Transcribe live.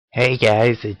Hey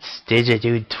guys, it's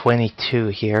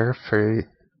Digidude22 here for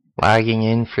logging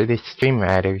in for the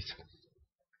StreamRiders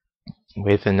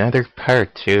with another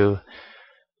part to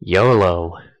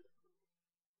YOLO.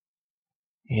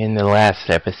 In the last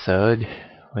episode,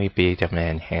 we beat a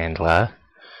manhandler.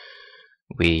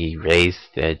 We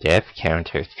raised the death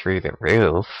counter through the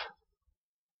roof.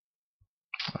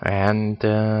 And,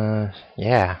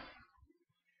 yeah.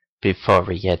 Before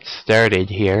we get started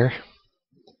here,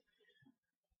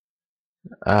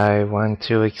 I want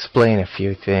to explain a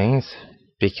few things,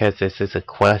 because this is a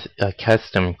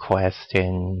custom quest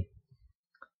in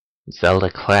Zelda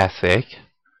Classic.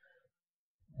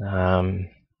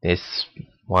 This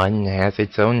one has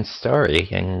its own story,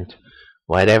 and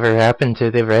whatever happened to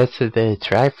the rest of the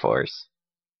Triforce?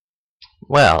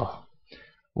 Well,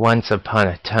 once upon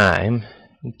a time,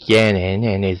 Gannon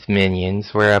and his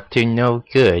minions were up to no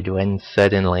good when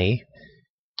suddenly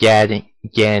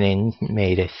Gannon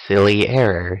made a silly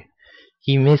error.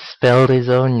 He misspelled his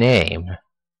own name.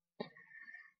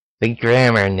 The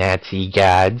grammar Nazi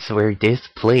gods were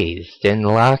displeased and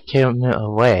locked him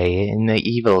away in the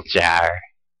evil jar.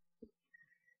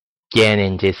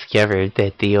 Gannon discovered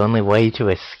that the only way to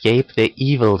escape the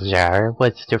evil jar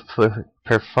was to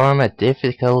perform a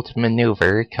difficult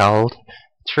maneuver called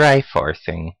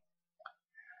Triforcing.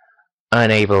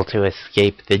 Unable to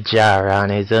escape the jar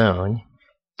on his own,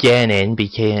 Gannon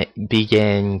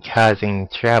began causing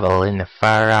trouble in the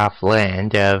far-off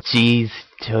land of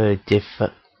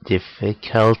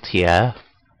Digidude22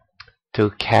 to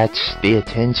catch the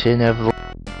attention of...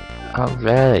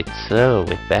 Alright, so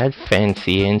with that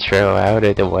fancy intro out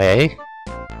of the way,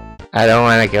 I don't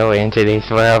want to go into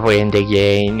this whirlwind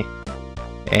again,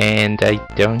 and I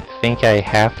don't think I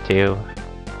have to.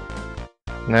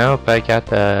 Nope, I got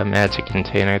the magic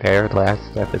container there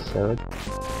last episode.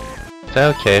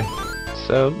 Okay,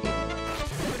 so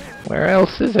where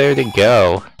else is there to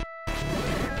go?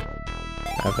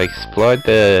 I've explored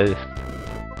the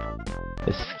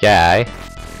sky.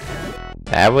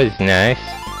 That was nice.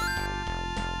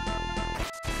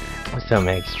 Some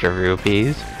extra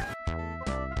rupees.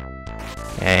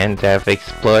 And I've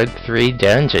explored 3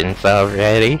 dungeons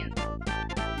already.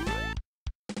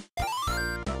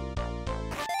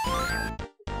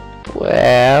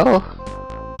 Well,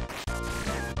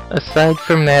 aside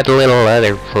from that little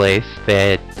other place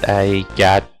that I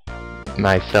got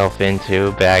myself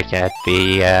into back at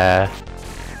the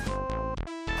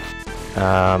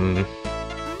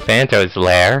Phanto's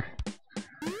lair,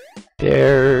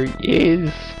 there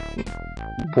is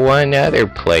one other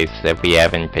place that we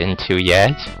haven't been to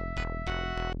yet.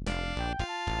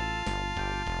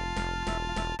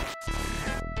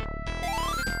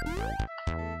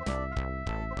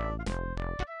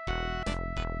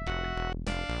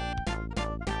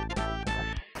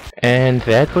 And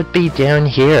that would be down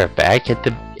here, back at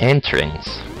the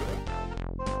entrance.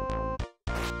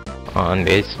 On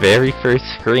this very first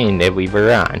screen that we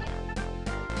were on.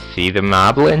 See the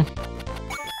moblin?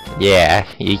 Yeah,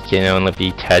 he can only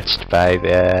be touched by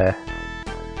the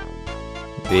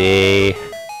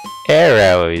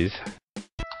arrows.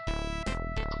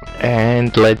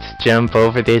 And let's jump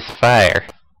over this fire.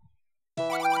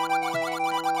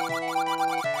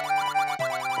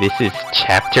 This is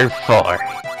Chapter 4.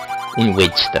 In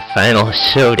which the final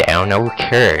showdown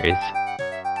occurs.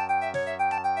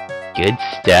 Good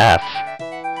stuff.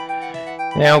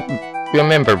 Now,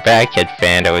 remember back at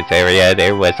Phanto's area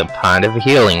there was a pond of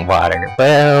healing water.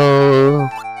 Well,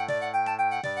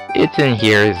 it's in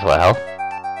here as well.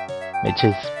 Which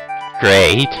is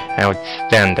great,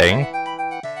 outstanding.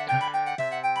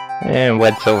 And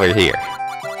what's over here?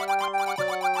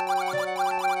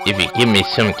 If you give me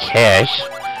some cash,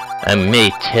 I may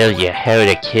tell you how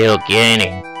to kill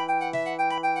Gannon.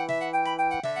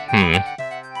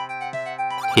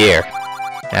 Here,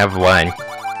 have one.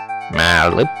 My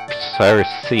lips are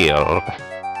sealed.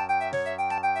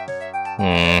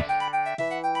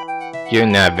 You're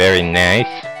not very nice.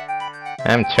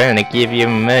 I'm trying to give you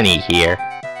money here.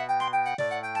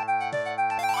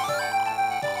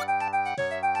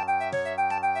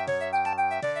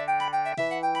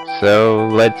 So,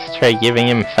 let's try giving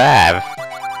him 5.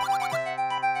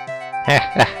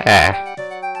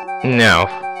 No.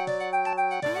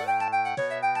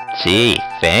 Gee,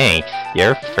 thanks.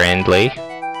 You're friendly.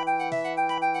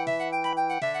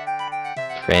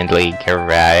 Friendly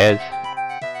Gariahs.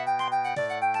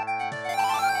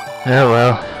 Oh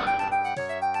well.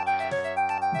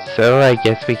 So I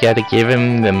guess we gotta give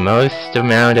him the most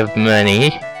amount of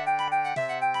money,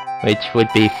 which would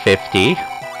be 50.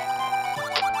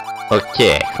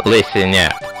 Okay, listen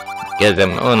up, because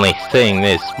I'm only saying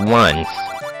this once.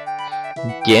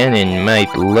 Gannon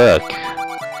might look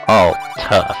all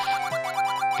tough,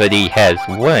 but he has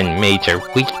one major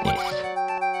weakness.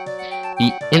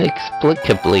 He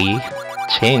inexplicably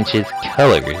changes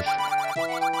colors.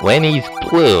 When he's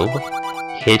blue,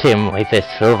 hit him with a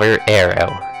silver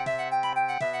arrow.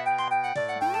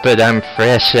 But I'm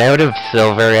fresh out of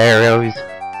silver arrows.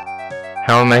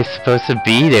 How am I supposed to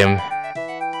beat him?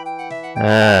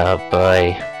 Oh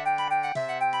boy.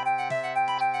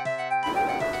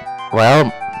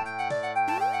 Well,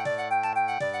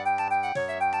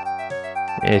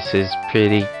 this is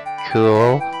pretty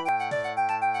cool.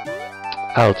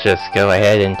 I'll just go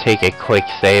ahead and take a quick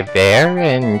save there,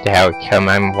 and how come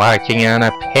I'm walking on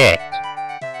a pit?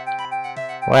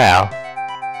 Well,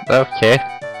 okay.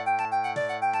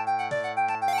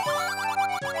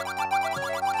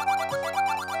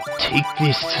 Take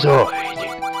this sword.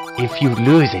 If you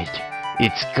lose it,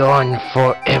 it's gone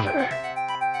forever.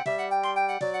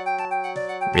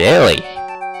 Really?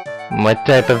 What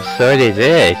type of sword is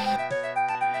this?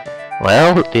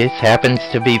 Well, this happens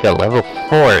to be the level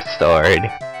 4 sword.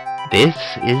 This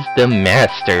is the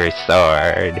Master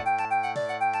Sword.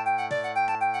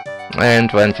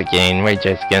 And once again, we're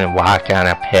just gonna walk on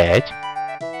a pit.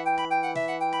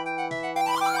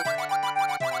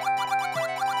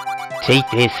 Take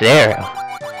this arrow.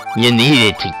 You need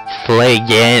it to slay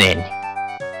Gannon.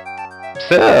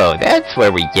 So, that's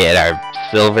where we get our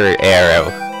silver arrow.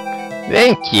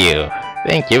 Thank you.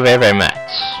 Thank you very much.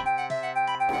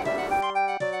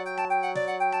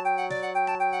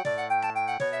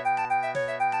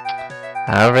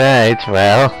 Alright,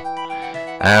 well,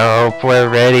 I hope we're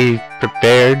ready,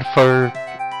 prepared for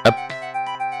a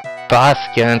boss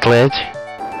gauntlet.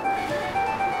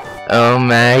 Oh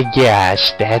my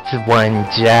gosh, that's one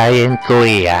giant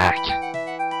Gliok.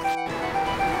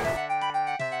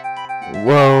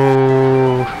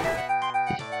 Whoa.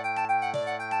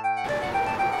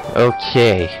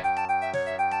 Okay.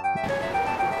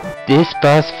 This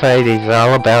boss fight is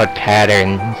all about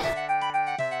patterns.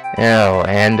 Oh,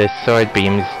 and the sword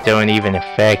beams don't even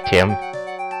affect him.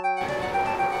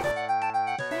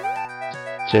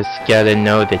 Just gotta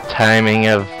know the timing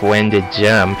of when to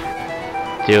jump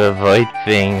to avoid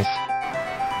things.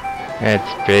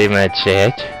 That's pretty much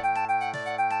it.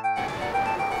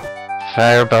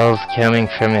 Fireballs coming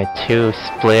from the 2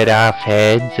 split off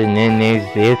heads, and then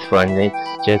there's this one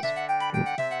that's just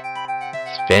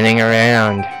spinning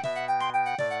around.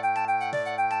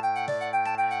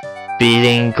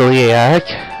 Beating Gliok,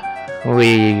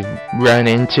 we run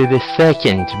into the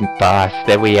second boss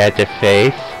that we had to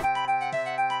face,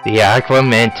 the Aqua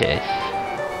Mentis.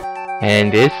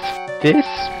 And this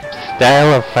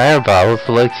style of fireballs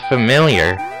looks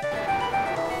familiar.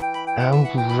 Oh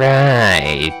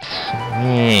right,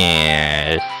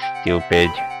 yeah,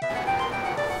 stupid.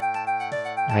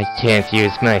 I can't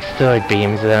use my sword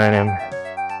beams on him.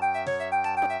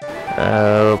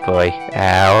 Oh boy,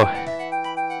 ow.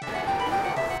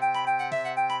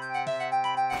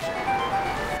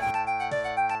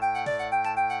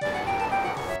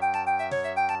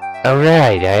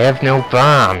 Alright, I have no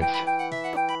bombs.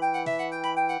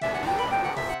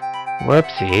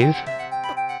 Whoopsies.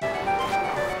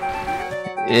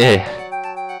 Ugh.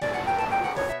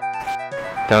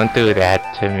 Don't do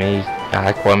that to me,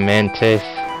 Aqua Mentis.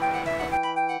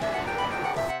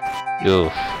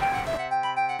 Oof.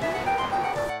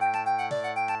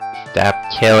 Stop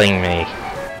killing me.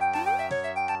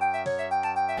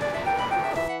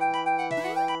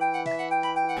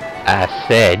 I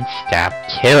said stop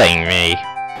killing me.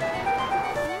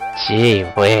 Gee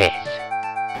whiz.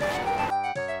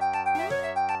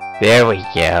 There we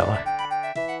go.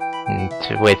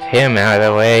 And with him out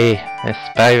of the way, the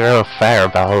spiral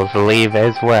fireballs leave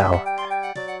as well.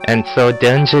 And so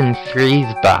Dungeon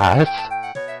 3's boss...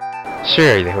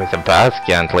 Sure, there was a boss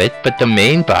gauntlet, but the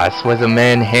main boss was a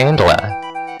manhandler.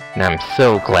 And I'm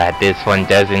so glad this one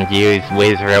doesn't use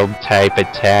Wizrobe type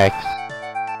attacks.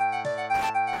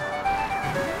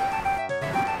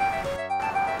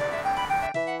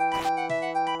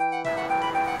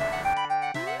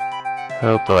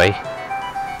 Oh boy.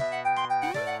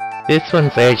 This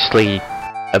one's actually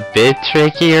a bit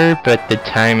trickier, but the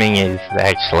timing is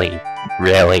actually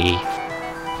really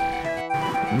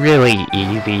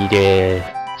easy to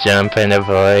jump and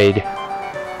avoid.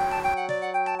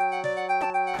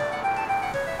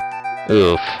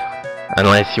 Oof.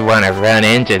 Unless you want to run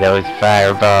into those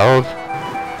fireballs.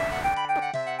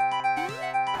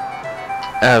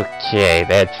 Okay,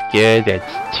 that's good.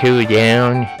 That's 2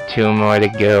 down, 2 more to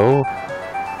go.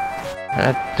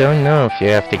 I don't know if you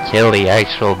have to kill the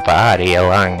actual body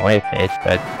along with it,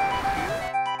 but...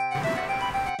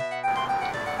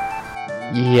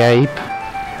 Yipe.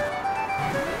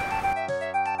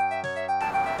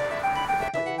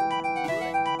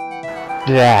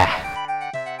 Blah.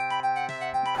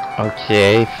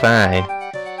 Okay, fine.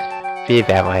 Be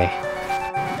that way.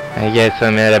 I guess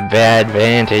I'm at a bad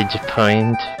vantage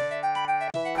point.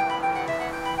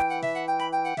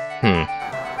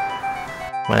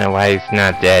 My wife's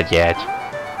not dead yet.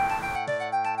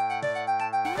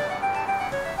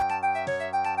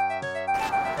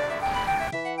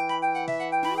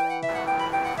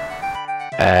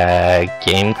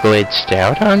 Game glitched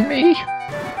out on me?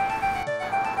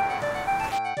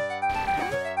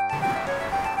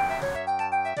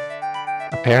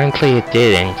 Apparently it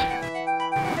didn't.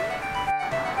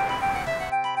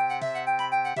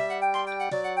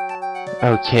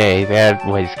 Okay, that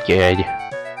was good.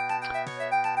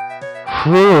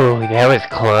 Whew, that was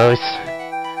close.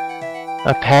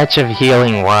 A patch of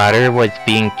healing water was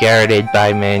being guarded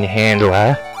by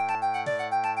Manhandla.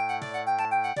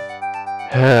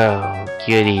 Oh,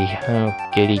 goody. Oh,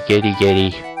 goody, goody,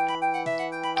 goody.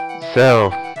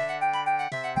 So,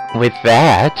 with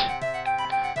that,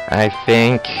 I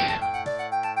think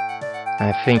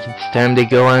it's time to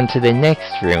go on to the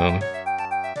next room.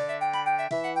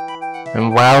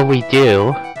 And while we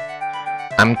do,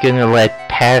 I'm gonna let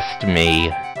Past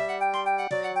Me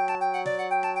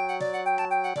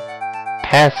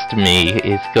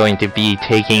is going to be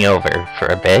taking over for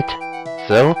a bit,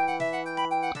 so...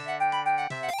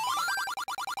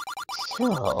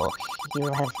 So, you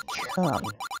have come.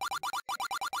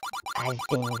 I've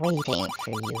been waiting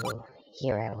for you,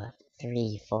 Hero of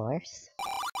 3-Force.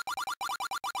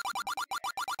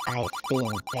 I've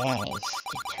been banished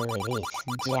to this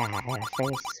jar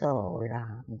for so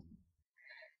long.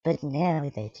 But now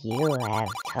that you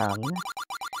have come,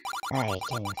 I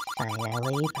can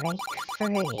finally break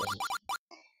free.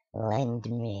 Lend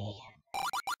me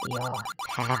your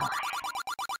power.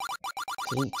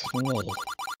 Teach me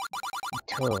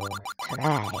to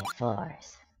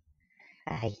Triforce.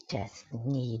 I just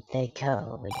need the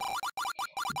code.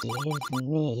 Give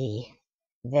me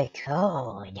the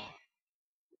code.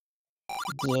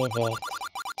 Give it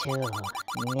to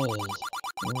me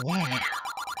now.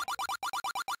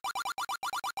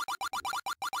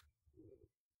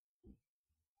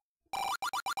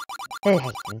 Like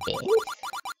this?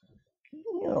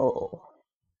 No,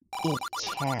 it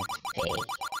can't be.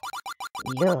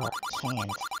 You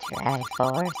can't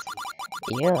Triforce.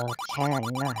 You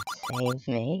cannot save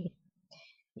me.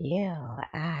 You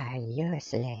are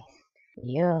useless.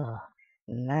 You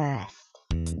must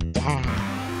die.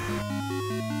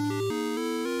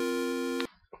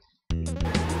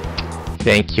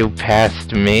 Thank you,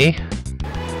 Past Me.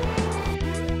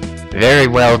 Very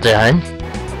well done.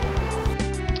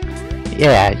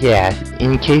 Yeah,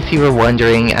 in case you were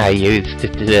wondering, I used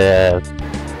the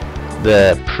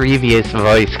previous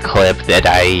voice clip that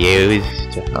I used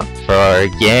for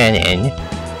Gannon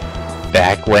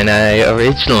back when I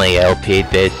originally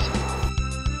LP'd this.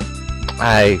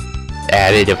 I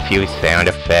added a few sound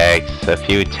effects, a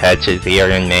few touches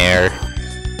here and there.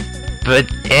 But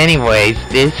anyways,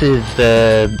 this is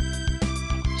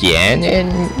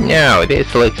Gannon? No,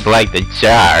 this looks like the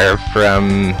jar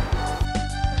from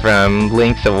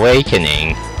Link's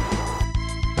Awakening.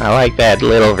 I like that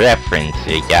little reference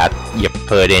you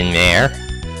put in there.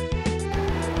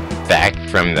 Back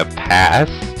from the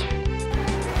past.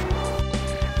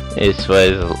 This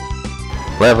was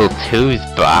level 2's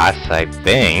boss, I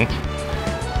think.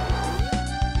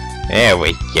 There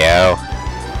we go.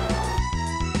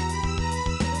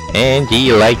 And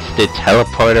he likes to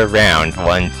teleport around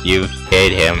once you've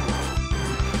hit him.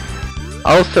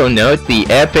 Also note the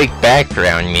epic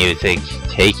background music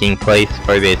taking place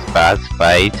for this boss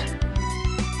fight.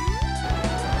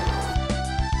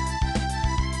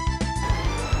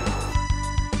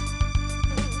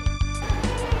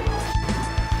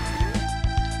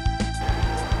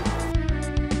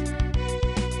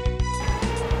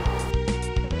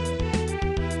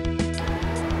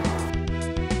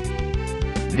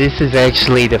 This is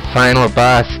actually the final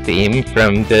boss theme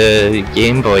from the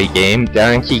Game Boy game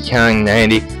Donkey Kong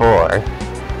 94.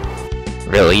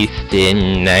 Released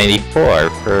in 94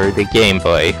 for the Game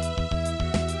Boy.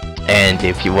 And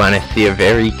if you want to see a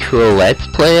very cool Let's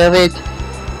Play of it,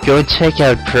 go check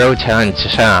out Proton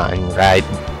Chan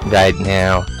right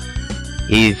now.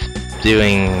 He's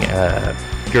doing a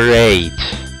great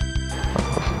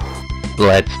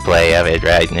Let's Play of it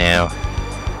right now.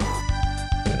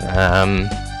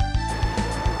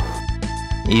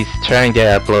 He's trying to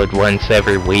upload once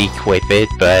every week with it,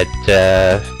 but,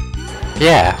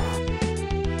 yeah.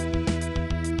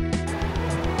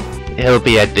 He'll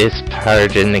be at this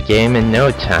hard in the game in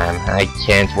no time. I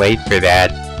can't wait for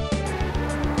that.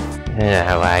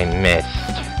 Oh, I missed.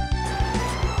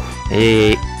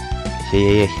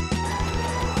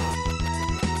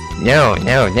 No,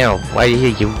 why are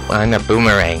you on a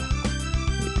boomerang?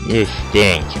 You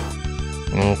stink.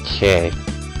 Okay.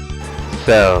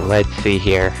 So, let's see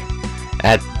here.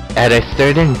 At a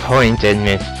certain point in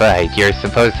this fight, you're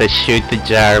supposed to shoot the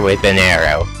jar with an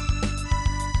arrow.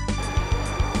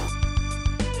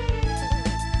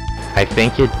 I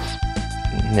think it's...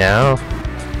 no?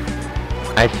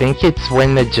 I think it's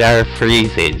when the jar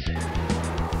freezes.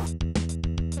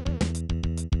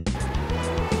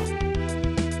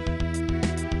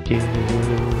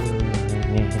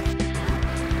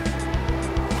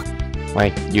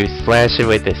 Like, you slash it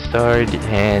with the sword,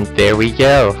 and there we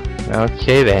go.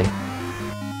 Okay then.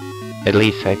 At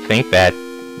least I think that.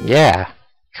 Yeah,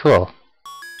 cool.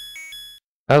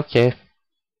 Okay.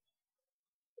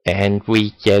 And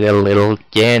we get a little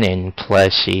Gannon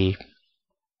plushie.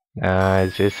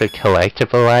 Is this a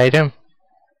collectible item?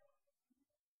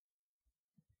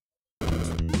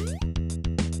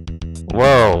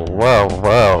 Whoa,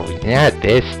 not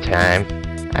this time.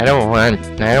 I don't want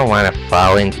to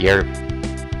fall into your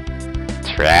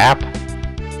trap.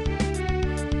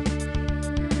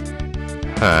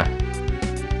 Huh.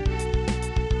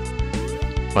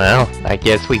 Well, I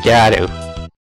guess we got to.